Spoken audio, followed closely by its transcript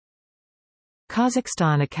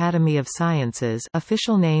Kazakhstan Academy of Sciences,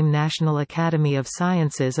 official name National Academy of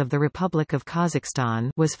Sciences of the Republic of Kazakhstan,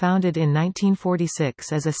 was founded in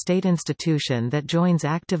 1946 as a state institution that joins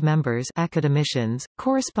active members, academicians,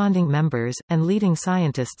 corresponding members, and leading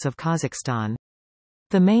scientists of Kazakhstan.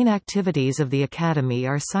 The main activities of the Academy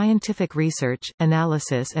are scientific research,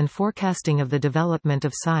 analysis and forecasting of the development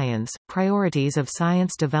of science, priorities of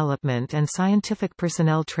science development and scientific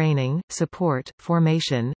personnel training, support,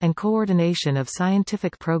 formation, and coordination of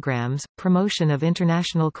scientific programs, promotion of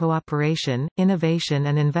international cooperation, innovation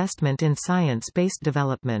and investment in science-based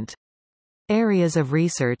development. Areas of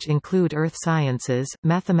research include earth sciences,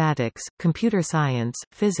 mathematics, computer science,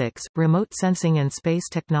 physics, remote sensing and space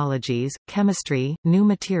technologies, chemistry, new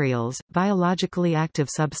materials, biologically active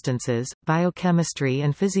substances, biochemistry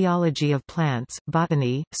and physiology of plants,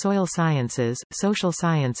 botany, soil sciences, social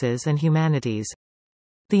sciences and humanities.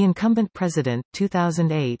 The incumbent president,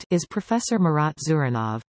 2008, is Professor Murat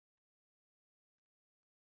Zuranov.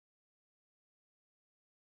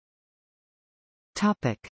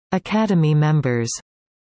 Topic: Academy members.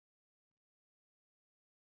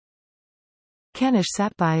 Kanish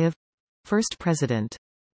Satbayev, first president.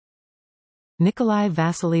 Nikolai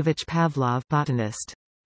Vasilievich Pavlov, botanist.